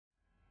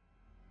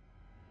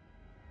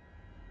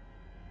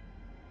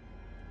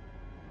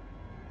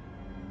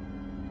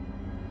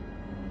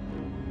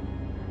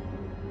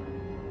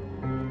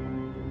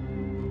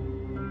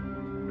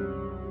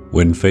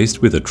When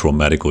faced with a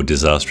traumatic or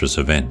disastrous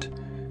event,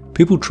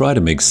 people try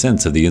to make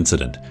sense of the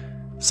incident.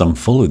 Some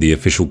follow the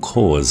official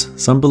cause,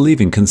 some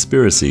believe in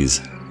conspiracies,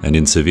 and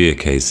in severe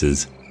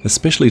cases,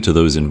 especially to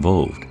those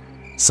involved,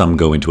 some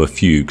go into a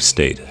fugue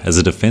state as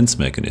a defense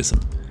mechanism.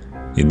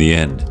 In the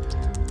end,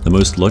 the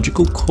most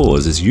logical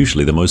cause is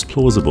usually the most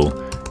plausible.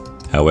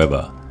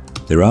 However,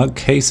 there are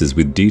cases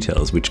with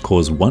details which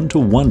cause one to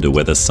wonder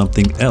whether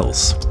something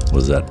else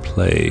was at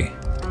play.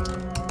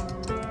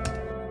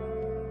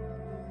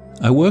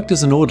 I worked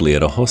as an orderly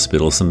at a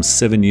hospital some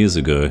 7 years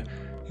ago.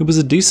 It was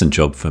a decent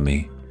job for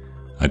me.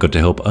 I got to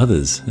help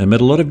others and met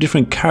a lot of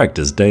different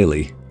characters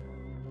daily.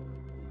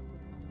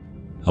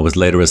 I was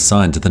later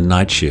assigned to the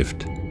night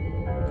shift.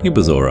 It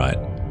was alright.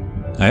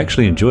 I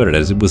actually enjoyed it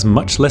as it was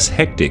much less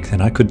hectic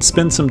and I could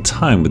spend some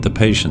time with the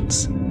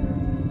patients.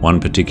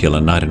 One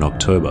particular night in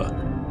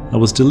October, I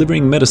was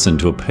delivering medicine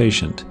to a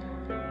patient.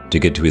 To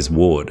get to his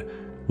ward,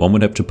 one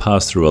would have to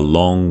pass through a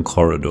long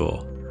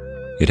corridor.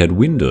 It had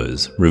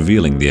windows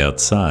revealing the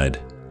outside.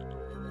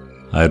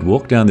 I had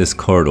walked down this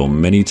corridor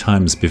many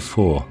times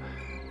before,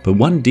 but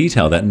one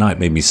detail that night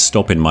made me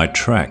stop in my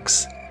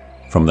tracks.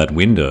 From that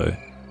window,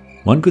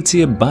 one could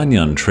see a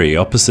banyan tree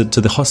opposite to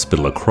the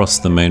hospital across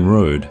the main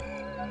road.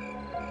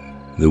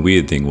 The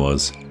weird thing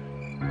was,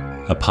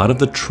 a part of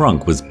the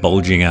trunk was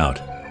bulging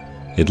out.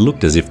 It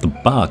looked as if the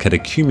bark had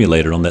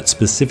accumulated on that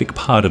specific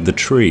part of the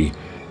tree,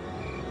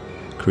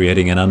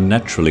 creating an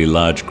unnaturally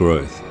large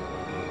growth.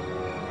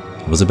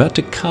 I was about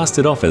to cast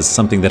it off as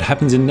something that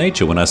happens in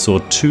nature when I saw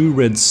 2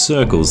 red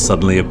circles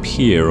suddenly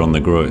appear on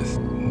the growth.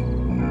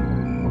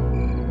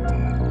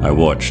 I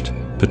watched,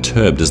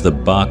 perturbed as the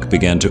bark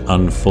began to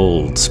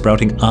unfold,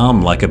 sprouting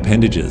arm-like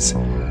appendages,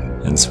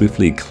 and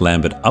swiftly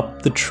clambered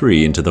up the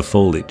tree into the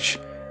foliage,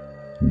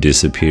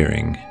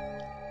 disappearing.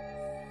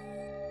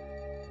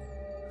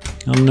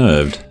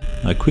 Unnerved,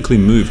 I quickly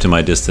moved to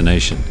my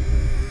destination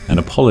and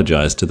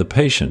apologized to the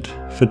patient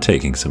for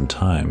taking some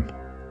time.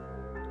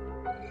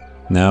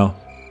 Now,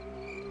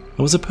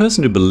 I was a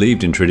person who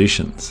believed in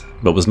traditions,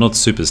 but was not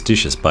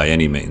superstitious by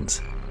any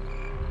means.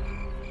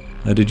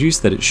 I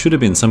deduced that it should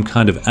have been some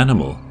kind of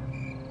animal.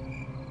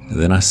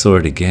 Then I saw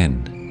it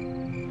again.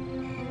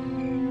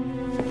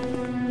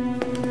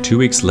 2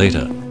 weeks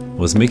later, I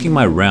was making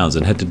my rounds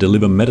and had to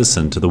deliver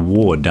medicine to the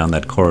ward down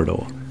that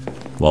corridor.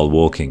 While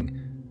walking,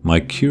 my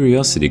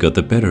curiosity got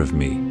the better of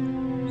me,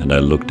 and I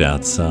looked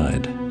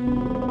outside.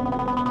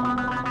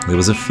 There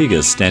was a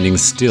figure standing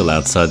still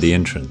outside the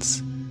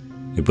entrance.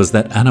 It was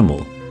that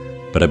animal,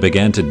 but I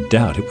began to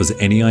doubt it was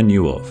any I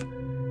knew of.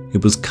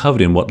 It was covered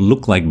in what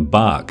looked like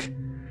bark.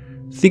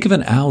 Think of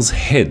an owl's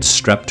head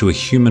strapped to a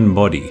human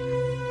body,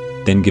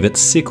 then give it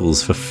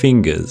sickles for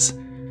fingers.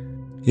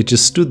 It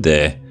just stood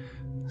there,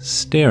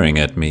 staring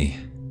at me.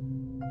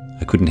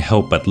 I couldn't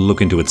help but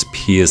look into its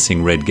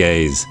piercing red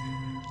gaze.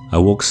 I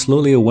walked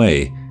slowly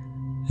away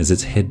as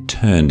its head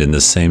turned in the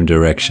same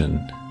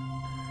direction.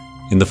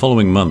 In the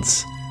following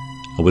months,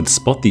 I would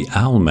spot the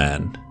Owl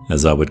Man,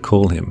 as I would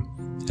call him,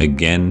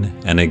 again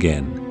and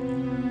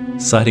again.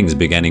 Sightings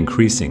began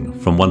increasing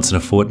from once in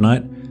a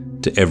fortnight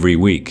to every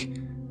week,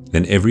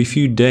 then every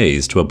few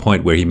days to a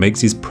point where he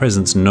makes his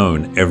presence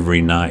known every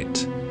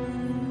night.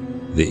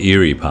 The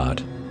eerie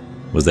part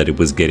was that it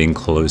was getting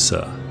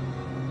closer.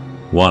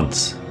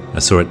 Once, I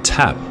saw it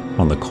tap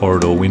on the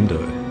corridor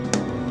window.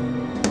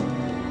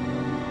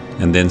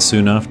 And then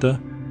soon after,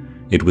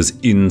 it was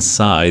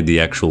inside the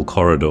actual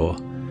corridor,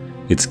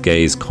 its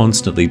gaze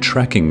constantly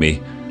tracking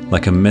me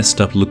like a messed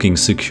up looking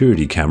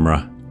security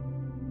camera.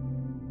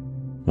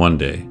 One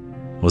day,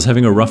 I was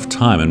having a rough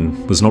time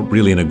and was not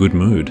really in a good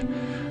mood.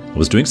 I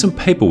was doing some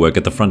paperwork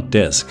at the front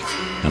desk,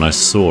 and I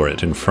saw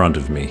it in front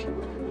of me.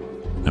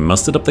 I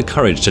mustered up the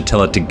courage to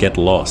tell it to get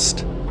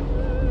lost.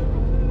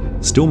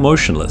 Still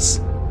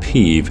motionless,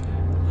 peeved,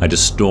 I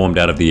just stormed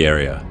out of the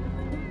area.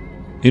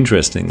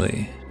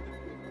 Interestingly,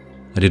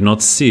 I did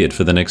not see it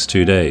for the next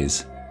 2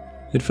 days.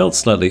 It felt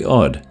slightly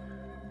odd,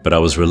 but I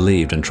was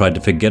relieved and tried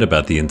to forget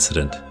about the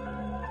incident.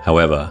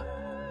 However,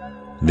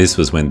 this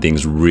was when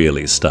things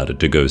really started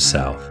to go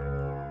south.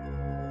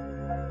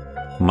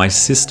 My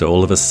sister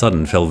all of a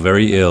sudden fell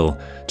very ill,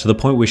 to the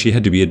point where she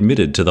had to be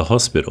admitted to the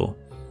hospital.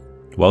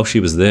 While she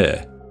was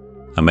there,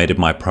 I made it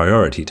my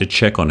priority to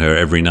check on her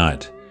every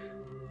night.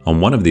 On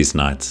one of these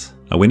nights,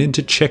 I went in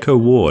to check her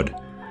ward.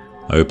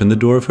 I opened the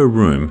door of her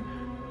room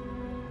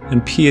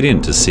and peered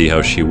in to see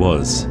how she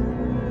was.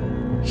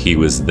 He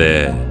was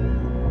there.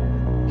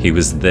 He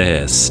was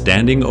there,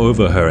 standing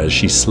over her as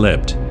she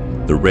slept.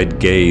 The red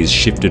gaze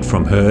shifted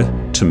from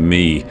her to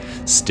me,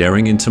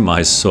 staring into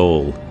my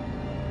soul.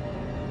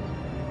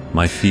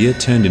 My fear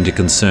turned into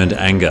concerned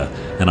anger,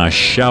 and I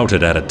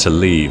shouted at it to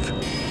leave.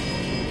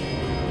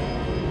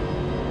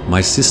 My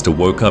sister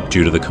woke up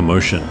due to the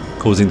commotion,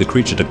 causing the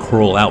creature to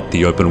crawl out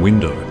the open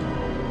window.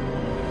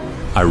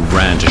 I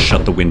ran to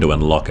shut the window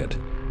and lock it.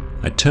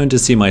 I turned to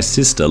see my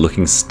sister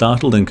looking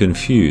startled and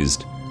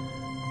confused.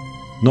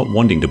 Not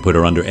wanting to put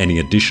her under any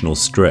additional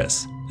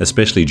stress,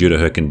 especially due to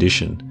her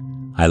condition,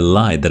 I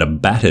lied that a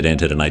bat had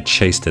entered and I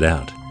chased it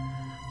out.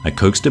 I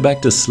coaxed her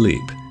back to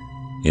sleep,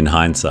 In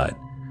hindsight,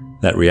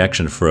 that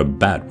reaction for a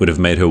bat would have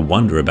made her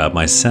wonder about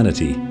my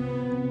sanity.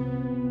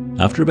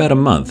 After about a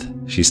month,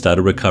 she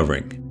started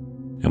recovering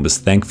and was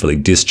thankfully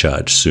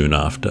discharged soon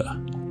after.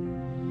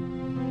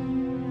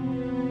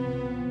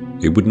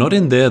 It would not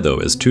end there though,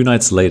 as 2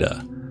 nights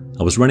later,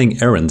 I was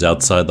running errands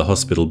outside the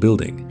hospital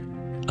building.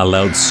 A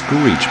loud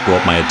screech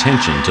brought my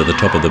attention to the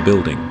top of the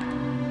building.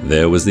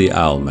 There was the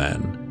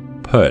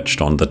Owlman,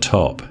 perched on the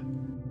top.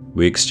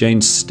 We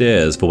exchanged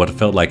stares for what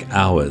felt like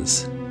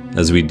hours.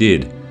 As we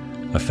did,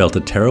 I felt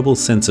a terrible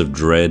sense of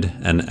dread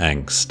and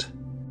angst.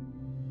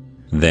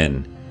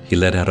 Then, he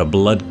let out a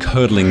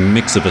blood-curdling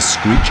mix of a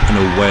screech and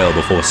a wail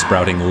before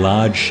sprouting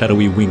large,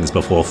 shadowy wings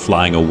before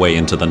flying away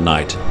into the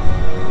night,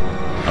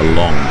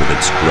 along with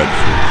its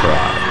dreadful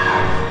cry.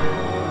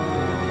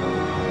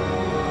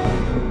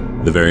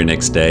 The very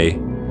next day,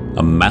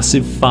 a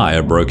massive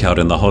fire broke out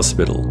in the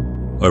hospital.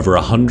 Over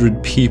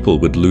 100 people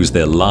would lose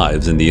their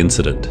lives in the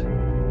incident.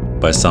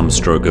 By some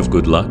stroke of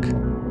good luck,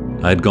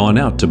 I had gone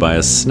out to buy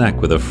a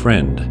snack with a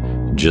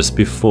friend just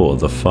before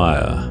the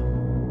fire.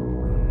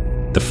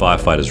 The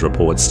firefighters'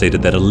 report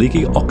stated that a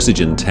leaky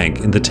oxygen tank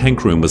in the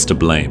tank room was to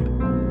blame.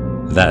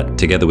 That,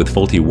 together with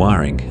faulty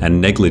wiring and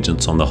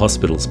negligence on the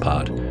hospital's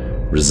part,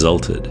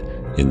 resulted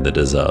in the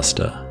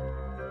disaster.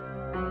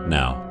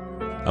 Now,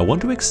 I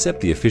want to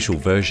accept the official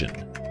version,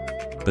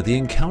 but the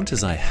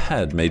encounters I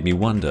had made me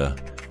wonder,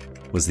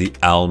 was the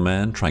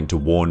Owlman trying to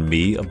warn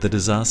me of the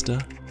disaster?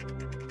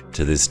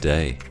 To this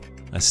day,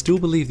 I still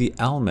believe the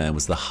Owlman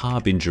was the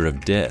harbinger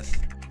of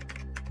death,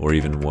 or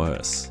even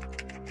worse,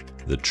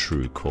 the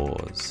true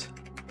cause.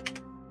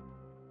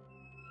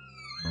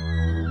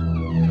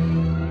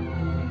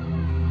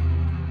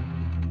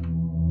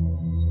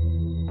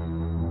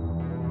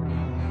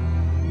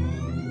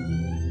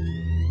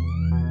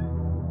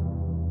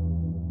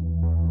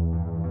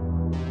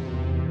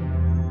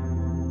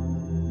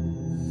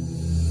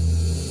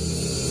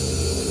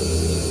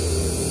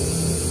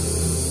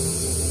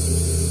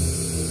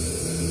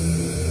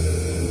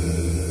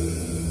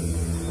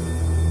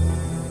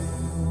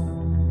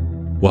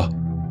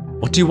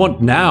 What do you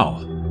want now?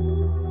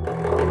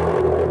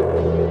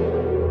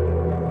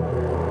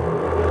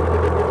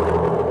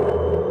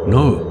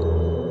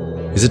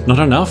 No. Is it not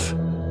enough?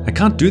 I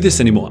can't do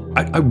this anymore.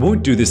 I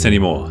won't do this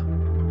anymore.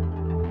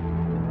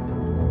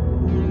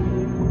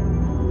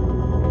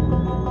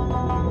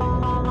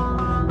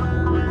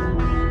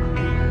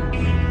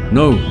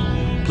 No.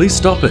 Please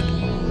stop it.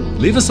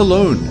 Leave us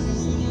alone.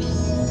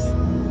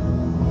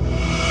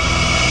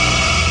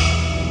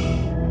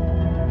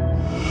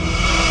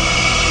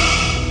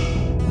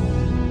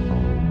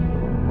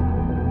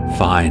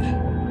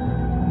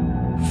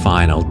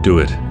 Fine, I'll do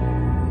it.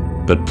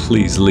 But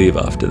please leave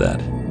after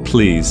that.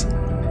 Please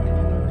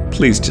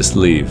just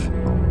leave.